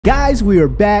Guys, we are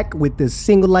back with the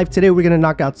single life. Today we're gonna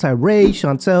knock out Tyray,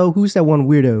 Chantel, who's that one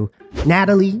weirdo?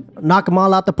 Natalie, knock them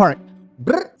all out the park.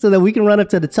 So that we can run up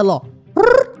to the tell-all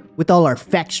with all our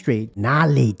facts straight.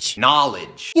 Knowledge.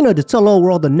 You know, the tell-all where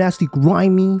all the nasty,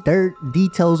 grimy, dirt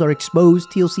details are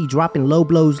exposed. TLC dropping low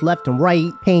blows left and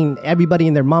right, paying everybody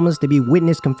and their mamas to be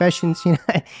witness confessions. You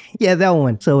know, yeah, that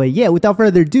one. So yeah, without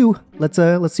further ado, let's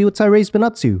see what Tyray's been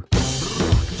up to.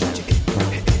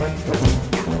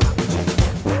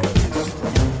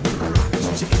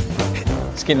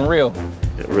 It's getting real.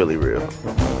 Really real.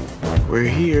 We're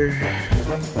here.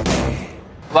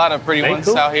 A lot of pretty ones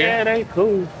cool. out here. Yeah, they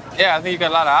cool. Yeah, I think you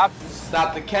got a lot of options.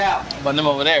 Stop the cap. But them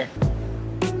over there.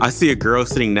 I see a girl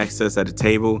sitting next to us at a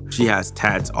table. She has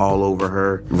tats all over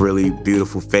her. Really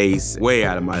beautiful face. Way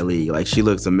out of my league. Like, she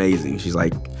looks amazing. She's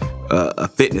like a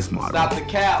fitness model. Stop the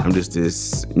cap. I'm just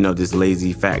this, this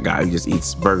lazy fat guy who just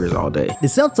eats burgers all day. The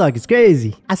self-talk is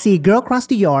crazy. I see a girl cross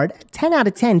the yard, 10 out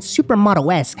of 10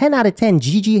 supermodel S, 10 out of 10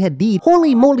 Gigi Hadid,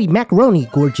 holy moly macaroni,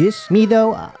 gorgeous. Me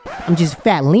though, I'm just a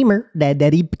fat lemur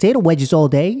that eat potato wedges all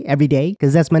day, every day,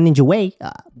 cause that's my ninja way.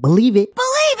 Believe it.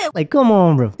 Believe it! Like, come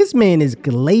on, bro. This man is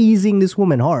glazing this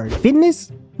woman hard.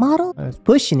 Fitness model?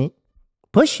 Pushing it.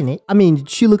 Pushing it. I mean,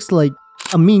 she looks like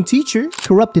a mean teacher,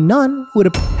 corrupted nun with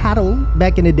a paddle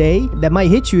back in the day that might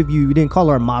hit you if you didn't call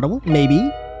her a model,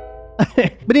 maybe.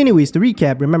 But anyways, to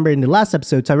recap, remember in the last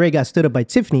episode, Tyray got stood up by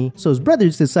Tiffany, so his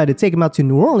brothers decided to take him out to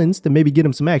New Orleans to maybe get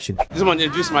him some action. Just want to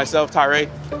introduce myself, Tyray.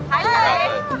 Hi.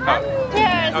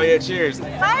 Cheers. Oh yeah, cheers.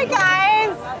 Hi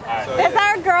guys. It's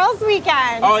our girls'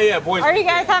 weekend. Oh yeah, boys. Are you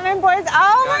guys having boys?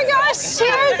 Oh my gosh,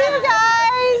 cheers you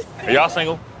guys. Are y'all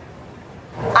single?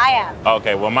 I am.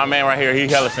 Okay, well my man right here, he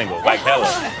hella single, like hella.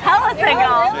 Hella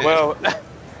single. Well,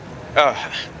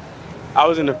 I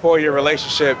was in a 4-year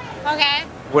relationship Okay.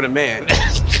 with a man.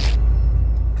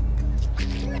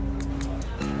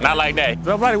 Not like that.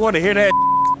 Nobody want to hear that.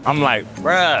 I'm like,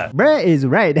 bruh. Bruh is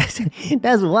right.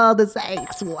 That's wild to say.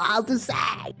 That's wild to say.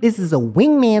 This is a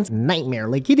wingman's nightmare.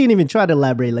 Like, he didn't even try to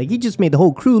elaborate. Like, he just made the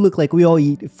whole crew look like we all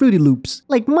eat Fruity Loops.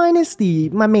 Like, minus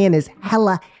my man is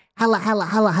hella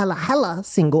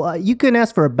single. You couldn't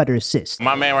ask for a better assist.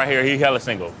 My man right here, he hella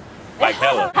single, like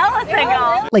hella. Hella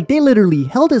single. Like, they literally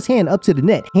held his hand up to the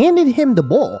net, handed him the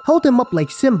ball, held him up like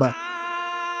Simba.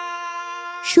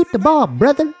 Shoot the ball,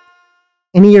 brother.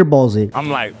 And he airballs it. I'm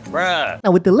like, bruh.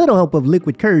 Now, with the little help of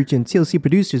Liquid Courage and TLC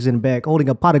producers in the back holding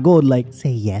a pot of gold like, say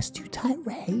yes to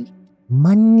Tyray.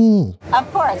 Money.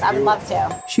 Of course, I would love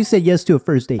to. She said yes to a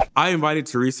first date. I invited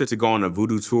Teresa to go on a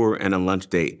voodoo tour and a lunch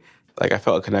date. Like, I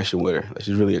felt a connection with her. Like,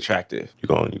 she's really attractive. You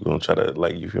gonna try to,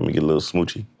 like, you feel me, get a little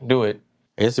smoochy? Do it.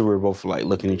 I guess we were both like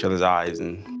looking in each other's eyes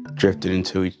and drifted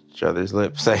into each other's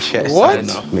lips. I guess. What? I don't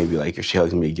know. Maybe like if she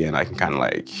hugs me again, I can kind of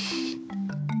like,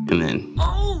 and then.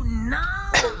 Oh no!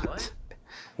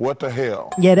 What the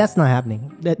hell? Yeah, that's not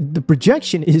happening. The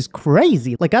projection is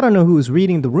crazy. Like, I don't know who was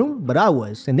reading the room, but I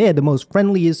was. And they had the most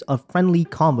friendliest of friendly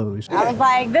combos. I was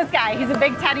like, this guy, he's a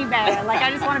big teddy bear. Like,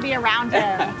 I just want to be around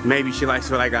him. Maybe she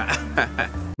likes what I got.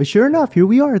 But sure enough, here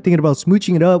we are thinking about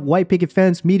smooching it up, white picket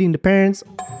fence, meeting the parents.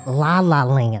 La La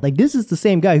Land. Like, this is the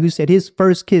same guy who said his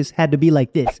first kiss had to be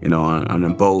like this. You know, on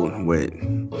a boat with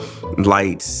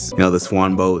lights, the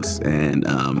swan boats, and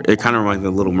it kind of reminds me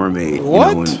of Little Mermaid. What?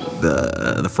 You know,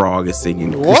 when the frog is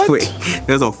singing. What? Wait,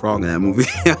 there's no frog in that movie.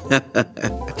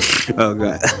 Oh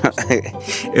god,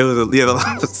 it was a the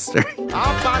lobster.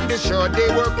 Up on the shore, they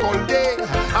work all day.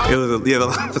 It was a the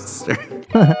lobster.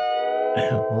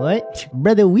 What?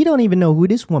 Brother, we don't even know who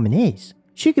this woman is.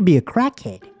 She could be a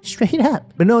crackhead, straight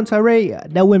up. But no,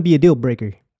 Tyray, that wouldn't be a deal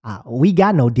breaker. We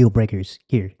got no deal breakers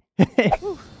here.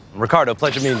 Ricardo,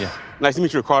 pleasure meeting you. Nice to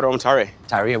meet you, Ricardo. I'm Tyray.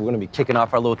 Tyray, we're gonna be kicking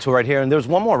off our little tour right here, and there's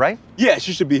one more, right? Yeah,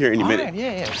 she should be here any minute. Right,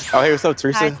 yeah. Oh, hey, what's up,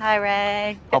 Teresa? Hi,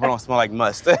 Tyray. Hope I don't smell like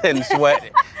must and sweat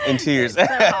and tears. So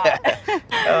hot.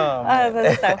 Oh,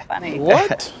 that's so funny.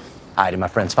 What? Heidi, my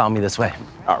friends found me this way.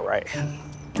 All right.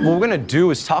 What we're gonna do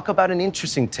is talk about an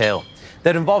interesting tale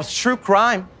that involves true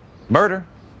crime, murder,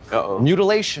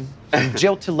 mutilation, and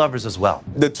jilted lovers as well.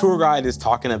 The tour guide is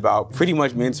talking about pretty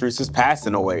much me and Teresa's past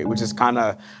in a way, which is kind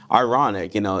of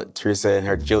ironic. Teresa and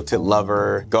her jilted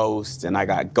lover, ghost, and I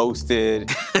got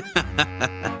ghosted.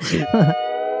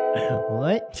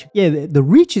 What? Yeah, the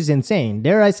reach is insane.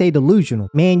 Dare I say delusional.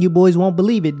 Man, you boys won't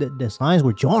believe it. The signs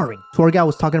were jarring. Tour guide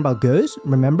was talking about ghosts,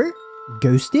 remember?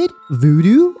 Ghosted?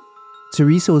 Voodoo?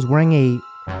 Teresa was wearing a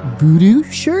voodoo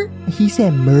shirt? He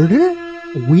said murder?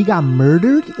 We got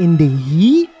murdered in the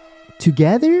heat?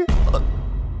 Together?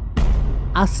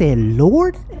 I said,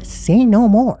 Lord, say no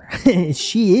more.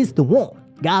 She is the one.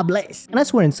 God bless. And I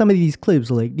swear in some of these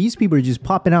clips, like, these people are just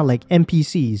popping out like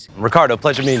NPCs. Ricardo,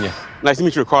 pleasure meeting you. Nice to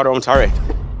meet you, Ricardo. I'm Tyray.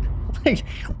 Like,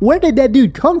 where did that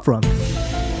dude come from?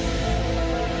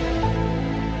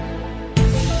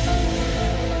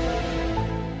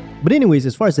 But anyways,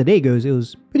 as far as the day goes, it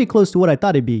was pretty close to what I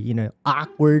thought it'd be. You know,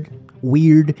 awkward,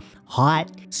 weird,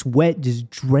 hot, sweat just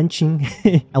drenching.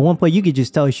 At one point, you could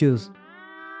just tell she was,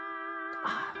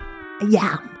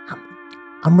 yeah,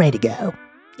 I'm ready to go.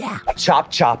 Yeah. Chop,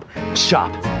 chop,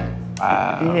 chop.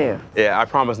 Yeah, I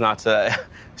promise not to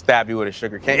stab you with a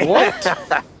sugar cane. What?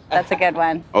 That's a good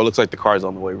one. Oh, looks like the car's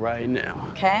on the way right now.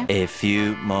 Okay. A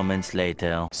few moments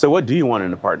later. So what do you want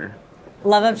in a partner?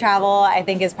 Love of travel, I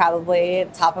think, is probably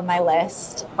top of my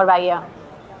list. What about you?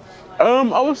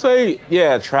 I would say,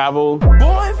 yeah, travel.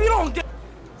 Boy, if you don't get...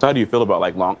 So how do you feel about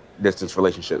like long distance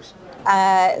relationships?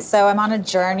 So I'm on a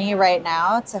journey right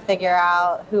now to figure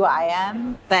out who I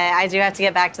am. But I do have to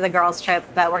get back to the girls' trip,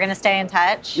 but we're gonna stay in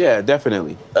touch. Yeah,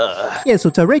 definitely. Yeah, so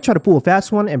Tyray tried to pull a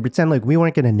fast one and pretend like we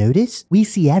weren't gonna notice. We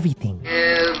see everything.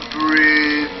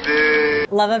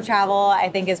 Love of travel, I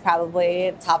think, is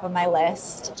probably top of my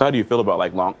list. So how do you feel about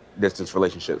like long distance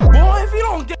relationships? Boy, if you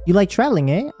don't get... You like traveling,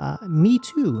 eh? Me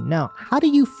too. Now, how do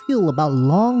you feel about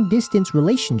long distance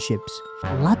relationships?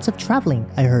 Lots of traveling,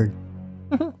 I heard.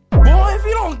 Boy, if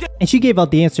you don't get... And she gave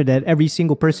out the answer that every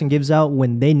single person gives out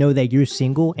when they know that you're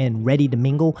single and ready to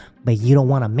mingle, but you don't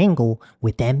want to mingle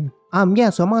with them. Yeah,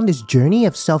 so I'm on this journey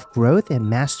of self-growth and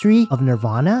mastery of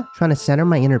nirvana, trying to center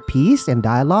my inner peace and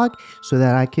dialogue so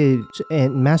that I could,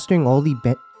 and mastering all the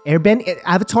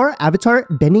avatar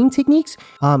bending techniques.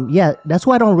 Yeah, that's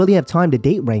why I don't really have time to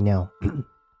date right now.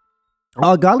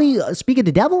 Oh, golly, speak of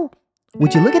the devil,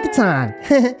 would you look at the time?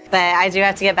 But I do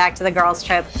have to get back to the girls'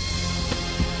 trip.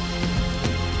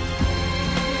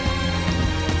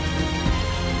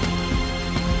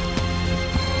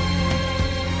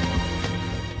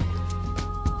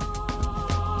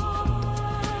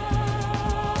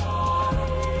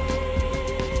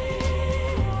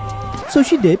 So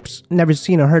she dips, never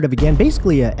seen or heard of again.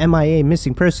 Basically a MIA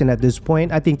missing person at this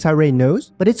point. I think Tyray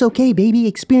knows, but it's okay, baby.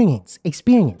 Experience.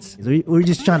 We're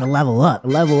just trying to level up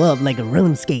like a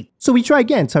RuneScape. So we try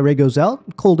again. Tyray goes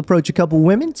out, cold approach a couple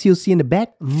women. So you'll see in the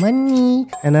back, money.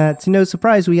 And to no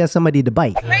surprise, we got somebody to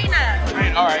bite.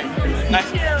 Raina. All right.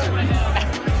 Nice.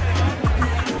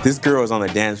 This girl is on the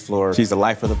dance floor. She's the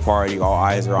life of the party. All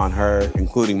eyes are on her,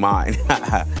 including mine.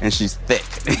 And she's thick.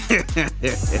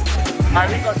 All right,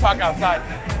 we can go talk outside.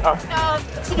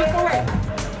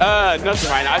 Nothing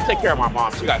right now. I take care of my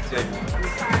mom. She got sick.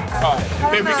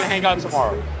 Maybe we can hang out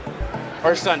tomorrow.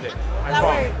 Or Sunday.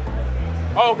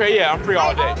 Oh, okay, yeah, I'm free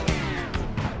all day.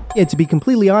 Yeah, to be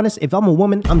completely honest, if I'm a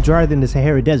woman, I'm drier than the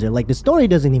Sahara Desert. Like, the story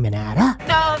doesn't even add up.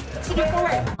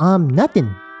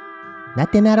 Nothing.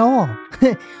 Nothing at all.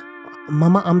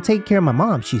 Mama, I'm taking care of my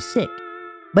mom. She's sick.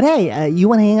 But hey, you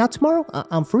want to hang out tomorrow?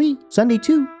 I'm free. Sunday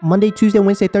too. Monday, Tuesday,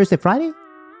 Wednesday, Thursday, Friday.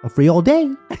 I'm free all day.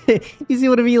 You see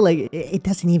what I mean? Like, it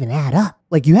doesn't even add up.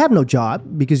 Like, you have no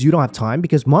job because you don't have time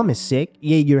because mom is sick.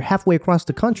 Yeah, you're halfway across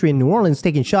the country in New Orleans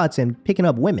taking shots and picking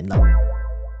up women. Though.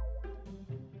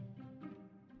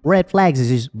 Red flags is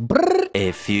just brrr.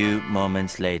 A few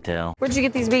moments later. Where'd you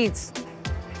get these beads?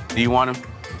 Do you want them?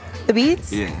 The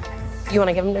beads? Yeah. You want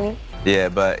to give them to me? Yeah,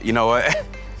 but you know what?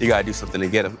 You gotta do something to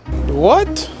get them. What?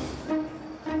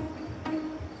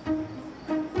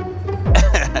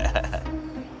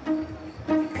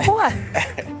 What?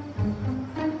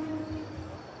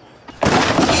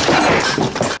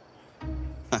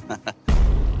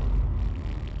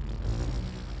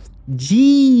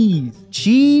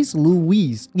 Jeez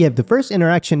Louise. Yeah, if the first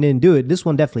interaction didn't do it, this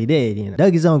one definitely did. You know,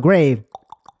 dug his own grave,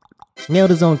 nailed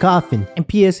his own coffin. And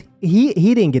P.S. He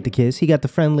didn't get the kiss. He got the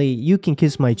friendly, you can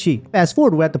kiss my cheek. Fast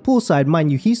forward, we're at the poolside.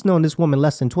 Mind you, he's known this woman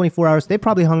less than 24 hours. They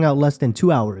probably hung out less than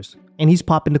 2 hours. And he's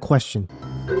popping the question.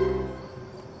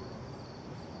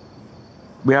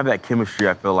 We have that chemistry,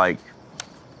 I feel like,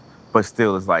 but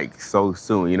still it's like so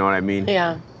soon, you know what I mean?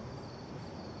 Yeah.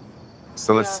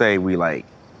 So let's say we like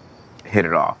hit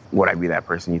it off. Would I be that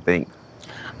person you think?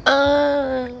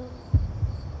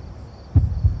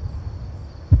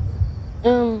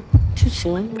 Too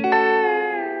soon.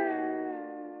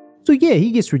 So yeah, he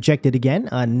gets rejected again.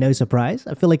 No surprise.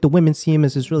 I feel like the women see him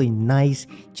as this really nice,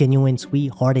 genuine,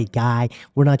 sweet-hearted guy.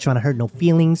 We're not trying to hurt no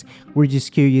feelings. We're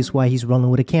just curious why he's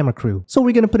rolling with a camera crew. So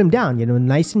we're gonna put him down, you know,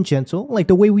 nice and gentle, like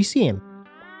the way we see him.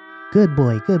 Good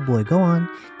boy, good boy. Go on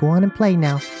and play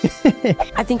now.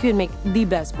 I think he would make the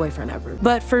best boyfriend ever.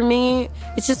 But for me,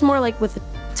 it's just more like with a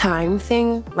time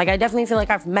thing. Like, I definitely feel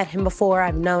like I've met him before.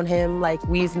 I've known him. Like,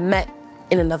 we've met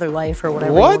in another life or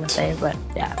whatever you want to say, but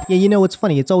yeah. Yeah, you know what's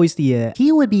funny? It's always the,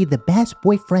 he would be the best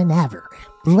boyfriend ever.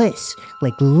 Bliss,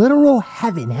 like literal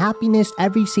heaven, happiness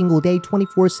every single day,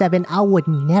 24/7. I would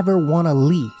never want to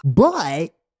leave.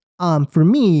 But, for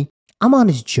me, I'm on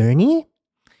this journey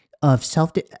of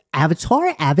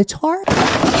avatar.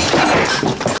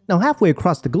 Now, halfway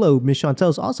across the globe, Miss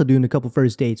Chantel's also doing a couple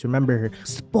first dates. Remember her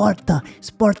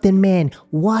Spartan man,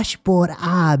 washboard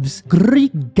abs,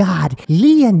 Greek god,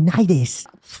 Leonidas.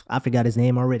 I forgot his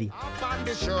name already.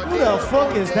 Who the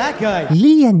fuck is that guy?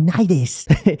 Leonidas.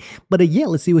 But yeah,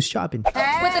 let's see what's shopping. With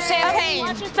the champagne.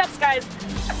 Watch your steps, guys.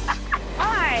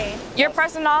 Hi. Your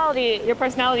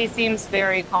personality seems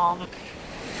very calm.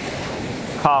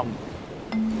 Calm.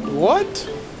 What?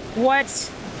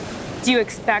 What do you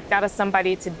expect out of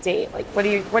somebody to date? Like, what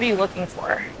are you looking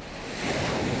for?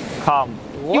 Calm.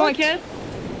 What? You want kids?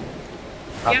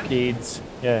 Have kids.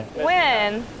 Yeah.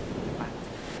 When?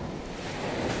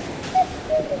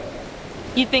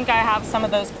 You think I have some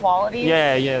of those qualities?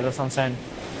 Yeah, that's what I'm saying.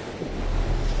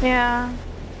 Yeah.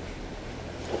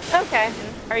 Okay.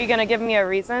 Are you gonna give me a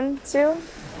reason to?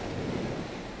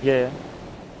 Yeah.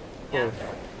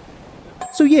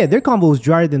 So yeah, their convo was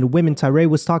drier than the women Tyray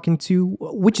was talking to,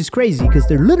 which is crazy because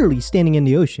they're literally standing in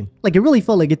the ocean. Like, it really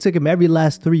felt like it took him every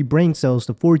last 3 brain cells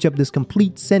to forge up this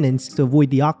complete sentence to avoid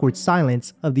the awkward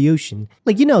silence of the ocean.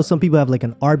 Like, you know, some people have like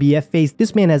an RBF face.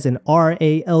 This man has an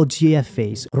RALGF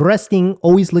face. Resting,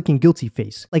 always looking guilty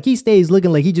face. Like, he stays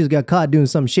looking like he just got caught doing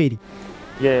something shady.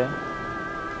 Yeah.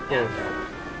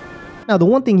 Now, the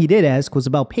one thing he did ask was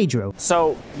about Pedro.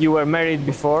 So, you were married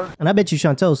before? And I bet you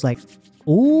Chantel's like,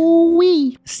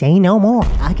 ooh-wee, say no more.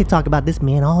 I could talk about this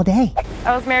man all day.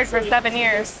 I was married for 7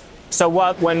 years. So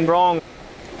what went wrong?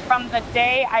 From the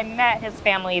day I met his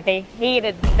family, they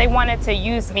wanted to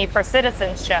use me for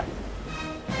citizenship.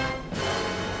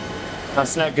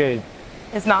 That's not good.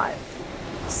 It's not.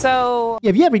 So... Yeah,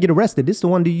 if you ever get arrested, this is the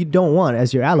one that you don't want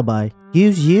as your alibi.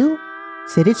 Use you?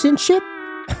 Citizenship?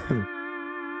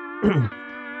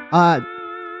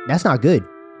 That's not good.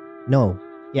 No.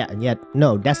 Yeah,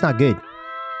 no, that's not good.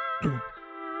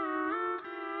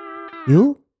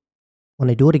 You?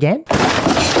 Wanna do it again?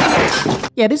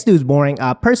 Yeah, this dude's boring.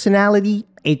 Personality,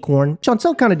 acorn.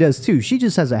 Chantel kinda does too. She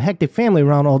just has a hectic family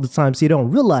around all the time, so you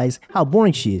don't realize how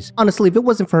boring she is. Honestly, if it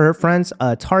wasn't for her friends,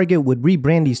 Target would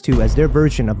rebrand these two as their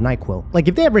version of NyQuil. Like,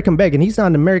 if they ever come back and he's not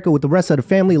in America with the rest of the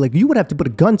family, like, you would have to put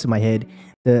a gun to my head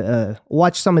to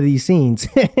watch some of these scenes.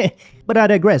 But I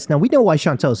digress. Now, we know why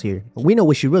Chantel's here. We know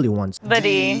what she really wants.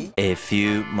 Liddy. A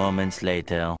few moments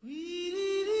later.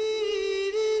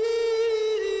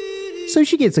 So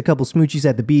she gets a couple smoochies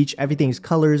at the beach. Everything's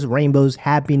colors, rainbows,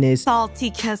 happiness. Salty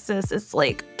kisses. It's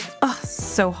like, oh,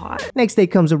 so hot. Next day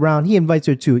comes around. He invites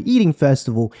her to an eating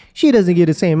festival. She doesn't get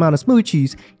the same amount of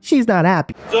smoochies. She's not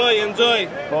happy. Enjoy.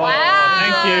 Wow.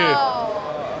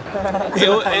 Thank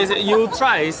you. You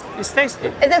try. It's tasty.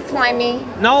 Is it slimy?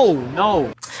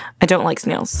 No. I don't like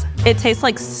snails. It tastes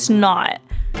like snot.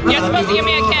 You're supposed to give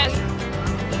me a kiss.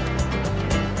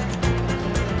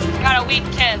 Got a weak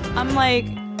kiss. I'm like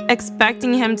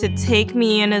expecting him to take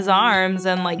me in his arms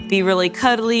and like be really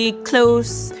cuddly,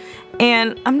 close,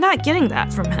 and I'm not getting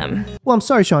that from him. Well, I'm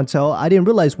sorry, Chantel. I didn't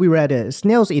realize we were at a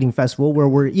snails eating festival where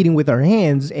we're eating with our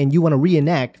hands and you want to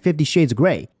reenact 50 Shades of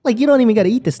Grey. Like, you don't even gotta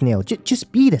eat the snail.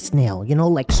 Just be the snail, you know,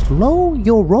 like, slow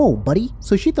your roll, buddy.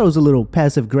 So she throws a little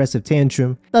passive-aggressive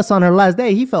tantrum. Thus, on her last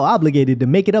day, he felt obligated to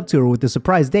make it up to her with a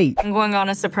surprise date. I'm going on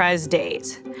a surprise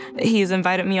date. He's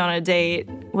invited me on a date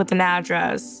with an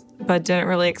address, but didn't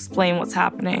really explain what's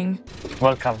happening.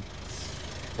 Welcome.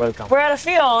 We're at a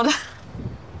field.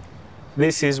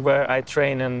 This is where I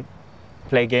train and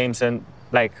play games and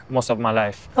like most of my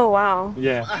life. Oh, wow.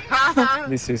 Yeah.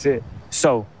 This is it.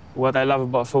 So, what I love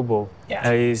about football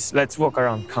is, let's walk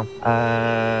around, come.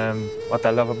 What I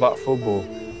love about football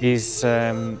is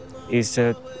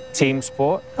a team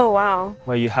sport. Oh, wow.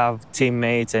 Where you have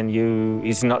teammates and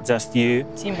it's not just you.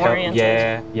 Team-oriented.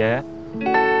 Yeah.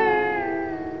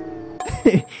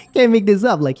 Can't make this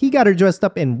up. Like, he got her dressed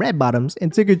up in red bottoms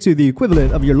and took her to the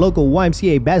equivalent of your local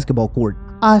YMCA basketball court.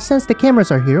 Since the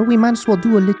cameras are here, we might as well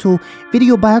do a little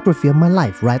video biography of my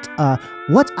life, right?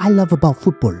 What I love about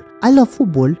football. I love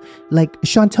football like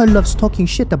Chantel loves talking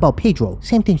shit about Pedro.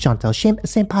 Same thing, Chantel.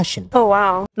 Same passion. Oh,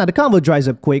 wow. Now, the convo dries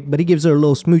up quick, but he gives her a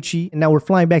little smoochie, and now we're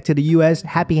flying back to the US,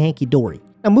 happy hanky-dory.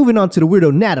 Now, moving on to the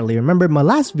weirdo Natalie. Remember my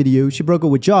last video, she broke up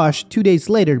with Josh. 2 days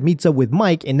later, meets up with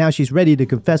Mike, and now she's ready to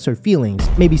confess her feelings.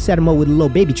 Maybe set him up with a little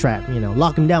baby trap, you know,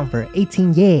 lock him down for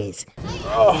 18 years.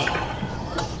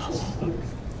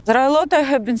 There are a lot I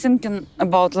have been thinking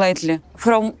about lately.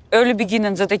 From early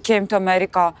beginning that I came to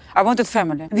America, I wanted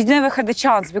family. We never had a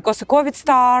chance because the COVID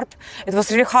started. It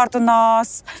was really hard on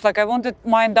us. Like I wanted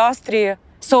my industry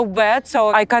so bad,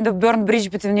 so I kind of burned bridge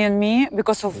between you and me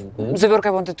because of the work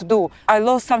I wanted to do. I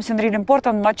lost something really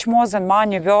important, much more than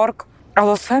money, work. I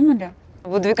lost family.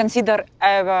 Would we consider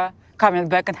ever coming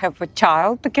back and have a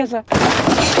child together?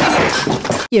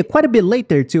 Yeah, quite a bit late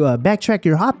there to backtrack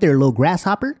your hop there, little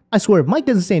grasshopper. I swear, if Mike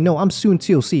doesn't say no, I'm suing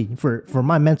TLC for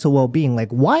my mental well-being. Like,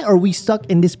 why are we stuck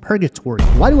in this purgatory?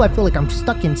 Why do I feel like I'm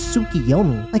stuck in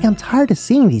Tsukiyomi? Like, I'm tired of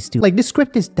seeing these two. Like, this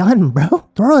script is done, bro.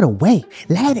 Throw it away.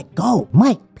 Let it go.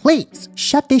 Mike, please,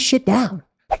 shut this shit down.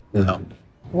 No.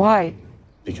 Why?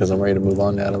 Because I'm ready to move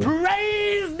on, Natalie.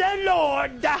 Praise the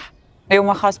Lord! You're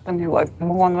my husband, you like,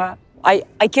 move on.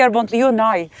 I care about you and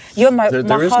I. You're my husband.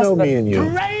 There is no me and you.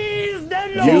 Praise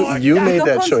the Lord! You made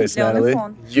that choice, Natalie.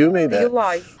 You made that. You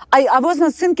lie. I was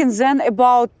not thinking then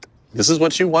about... This is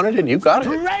what you wanted and you got it.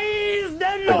 Praise the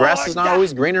Lord! The grass is not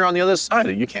always greener on the other side.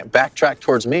 You can't backtrack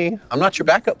towards me. I'm not your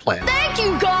backup plan. Thank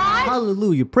you, God!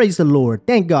 Hallelujah. Praise the Lord.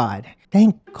 Thank God.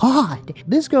 Thank God.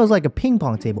 This girl's like a ping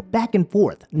pong table, back and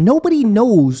forth. Nobody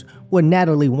knows what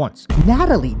Natalie wants.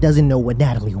 Natalie doesn't know what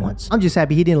Natalie wants. I'm just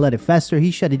happy he didn't let it fester.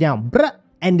 He shut it down. Bruh.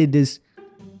 Ended this,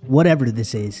 whatever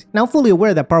this is. Now, I'm fully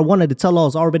aware that part 1 of the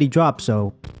tell-all's already dropped,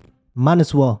 so might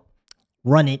as well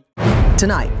run it.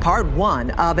 Tonight, part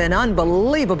 1 of an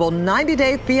unbelievable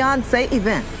 90-day fiancé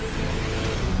event.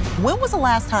 When was the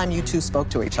last time you two spoke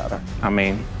to each other? I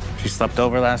mean, she slept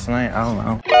over last night. I don't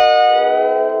know.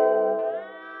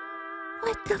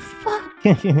 What the fuck?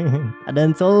 I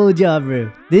done told y'all,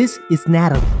 bro. This is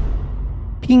Natalie.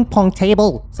 Ping pong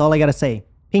table. That's all I gotta say.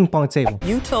 Ping pong table.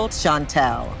 You told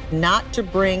Chantel not to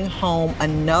bring home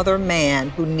another man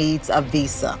who needs a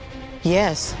visa.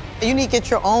 Yes. You need to get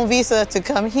your own visa to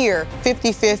come here,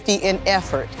 50-50 in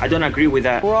effort. I don't agree with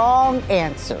that. Wrong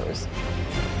answers.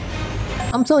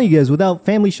 I'm telling you guys, without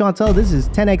Family Chantel, this is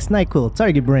 10X NyQuil,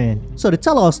 Target brand. So the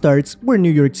tell-all starts, we're in New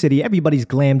York City, everybody's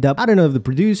glammed up. I don't know if the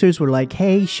producers were like,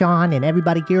 hey, Sean and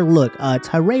everybody here, look,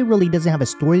 Tyray really doesn't have a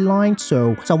storyline,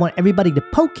 so I want everybody to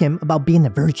poke him about being a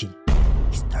virgin.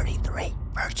 He's 33,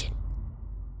 virgin.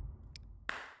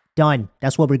 Done.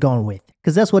 That's what we're going with.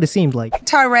 Because that's what it seemed like.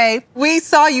 Tyray, we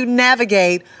saw you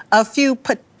navigate a few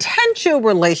potential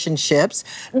relationships.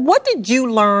 What did you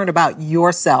learn about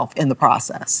yourself in the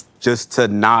process? Just to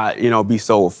not, be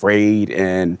so afraid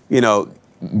and,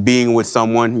 being with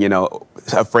someone,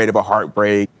 afraid of a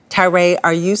heartbreak. Tyray,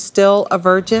 are you still a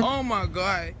virgin? Oh my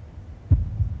God.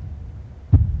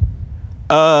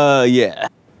 Yeah.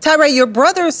 Tyray, your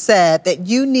brother said that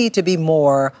you need to be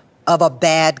more of a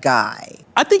bad guy.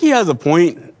 I think he has a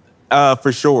point,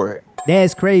 for sure.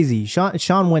 That's crazy.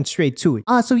 Sean went straight to it.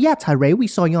 So yeah, Tyray, we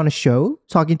saw you on a show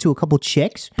talking to a couple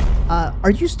chicks.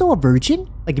 Are you still a virgin?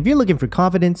 Like, if you're looking for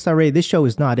confidence, Tyray, this show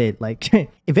is not it. Like,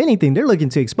 if anything, they're looking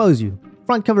to expose you.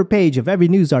 Front cover page of every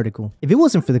news article. If it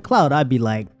wasn't for the clout, I'd be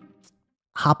like,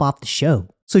 hop off the show.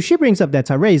 So she brings up that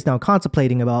Tyray is now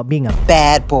contemplating about being a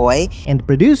bad boy. And the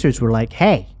producers were like,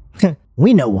 hey,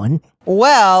 we know one.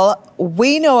 Well,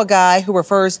 we know a guy who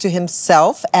refers to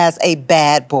himself as a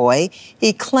bad boy.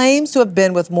 He claims to have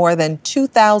been with more than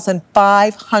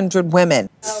 2,500 women.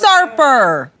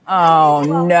 Sarper!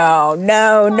 Oh,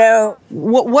 no.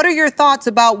 What are your thoughts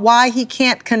about why he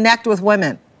can't connect with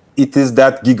women? It is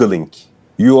that giggling.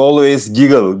 You always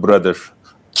giggle, brother.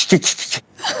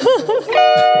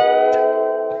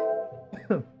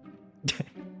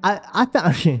 I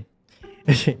found...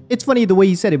 It's funny the way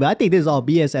he said it, but I think this is all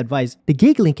BS advice. The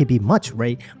giggling can be much,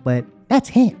 right? But that's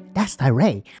him. That's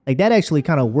Tyray. Like, that actually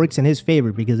kind of works in his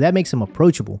favor because that makes him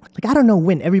approachable. Like, I don't know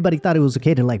when everybody thought it was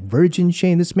okay to, like, virgin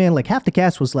shame this man. Like, half the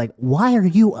cast was like, why are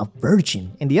you a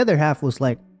virgin? And the other half was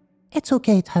like, it's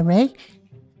okay, Tyray.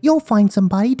 You'll find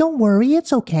somebody. Don't worry.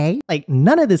 It's okay. Like,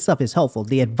 none of this stuff is helpful.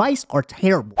 The advice are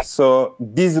terrible. So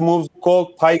this move's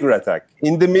called tiger attack.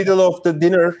 In the middle of the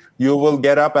dinner, you will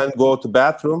get up and go to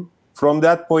bathroom. From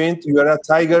that point, you are a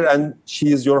tiger and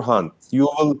she is your hunt. You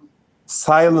will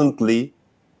silently,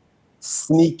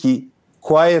 sneaky,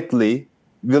 quietly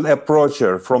will approach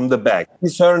her from the back.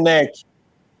 Kiss her neck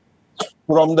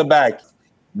from the back.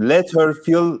 Let her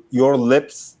feel your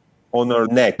lips on her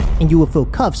neck. And you will feel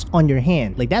cuffs on your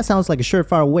hand. Like, that sounds like a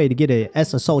surefire way to get a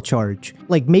assault charge.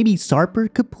 Like, maybe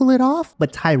Sarper could pull it off,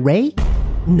 but Tyray?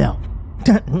 No.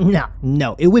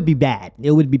 No. It would be bad.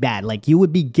 It would be bad. Like, you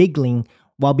would be giggling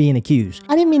while being accused.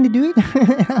 I didn't mean to do it.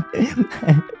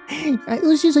 It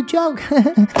was just a joke.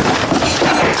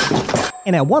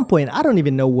 And at one point, I don't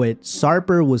even know what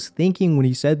Sarper was thinking when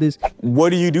he said this. What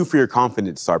do you do for your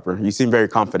confidence, Sarper? You seem very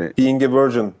confident. Being a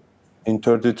virgin in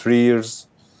 33 years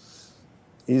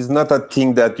is not a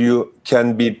thing that you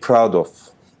can be proud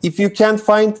of. If you can't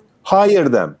find, hire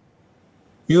them.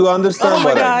 You understand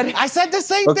what I mean? I said the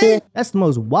same Okay. thing. That's the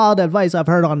most wild advice I've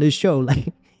heard on this show.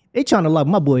 Like, they trying to lock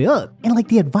my boy up. And like,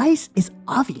 the advice is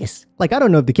obvious. Like, I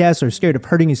don't know if the cast are scared of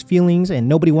hurting his feelings and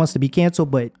nobody wants to be canceled,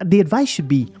 but the advice should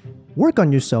be work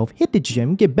on yourself, hit the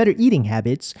gym, get better eating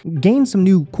habits, gain some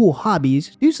new cool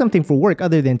hobbies, do something for work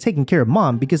other than taking care of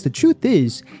mom, because the truth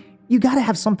is, you gotta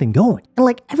have something going. And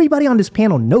like, everybody on this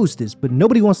panel knows this, but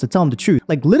nobody wants to tell them the truth.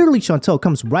 Like, literally Chantel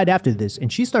comes right after this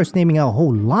and she starts naming out a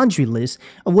whole laundry list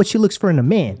of what she looks for in a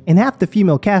man. And half the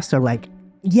female cast are like,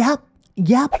 yep.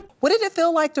 What did it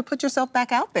feel like to put yourself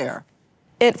back out there?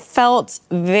 It felt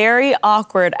very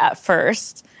awkward at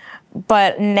first,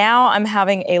 but now I'm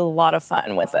having a lot of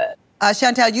fun with it.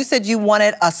 Chantel, you said you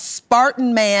wanted a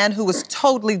Spartan man who was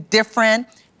totally different,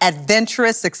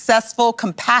 adventurous, successful,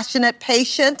 compassionate,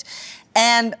 patient,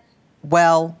 and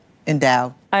well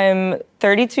endowed. I'm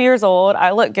 32 years old.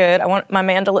 I look good. I want my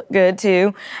man to look good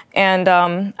too. And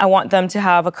I want them to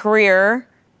have a career.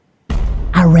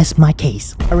 I rest my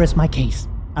case. I rest my case.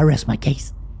 I rest my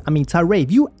case. I mean, Tyray,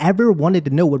 if you ever wanted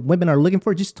to know what women are looking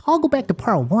for, just toggle back to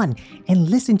part 1 and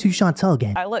listen to Chantel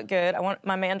again. I look good. I want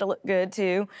my man to look good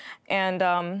too. And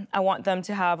I want them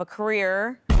to have a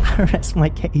career. I rest my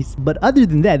case. But other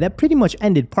than that, that pretty much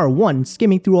ended part 1,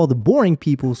 skimming through all the boring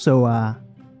people. So,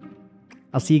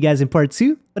 I'll see you guys in part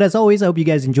 2. But as always, I hope you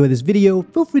guys enjoy this video.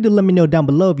 Feel free to let me know down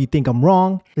below if you think I'm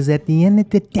wrong. Because at the end of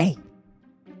the day,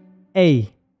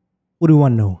 hey, what do you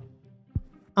want to know?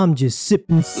 I'm just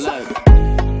sipping.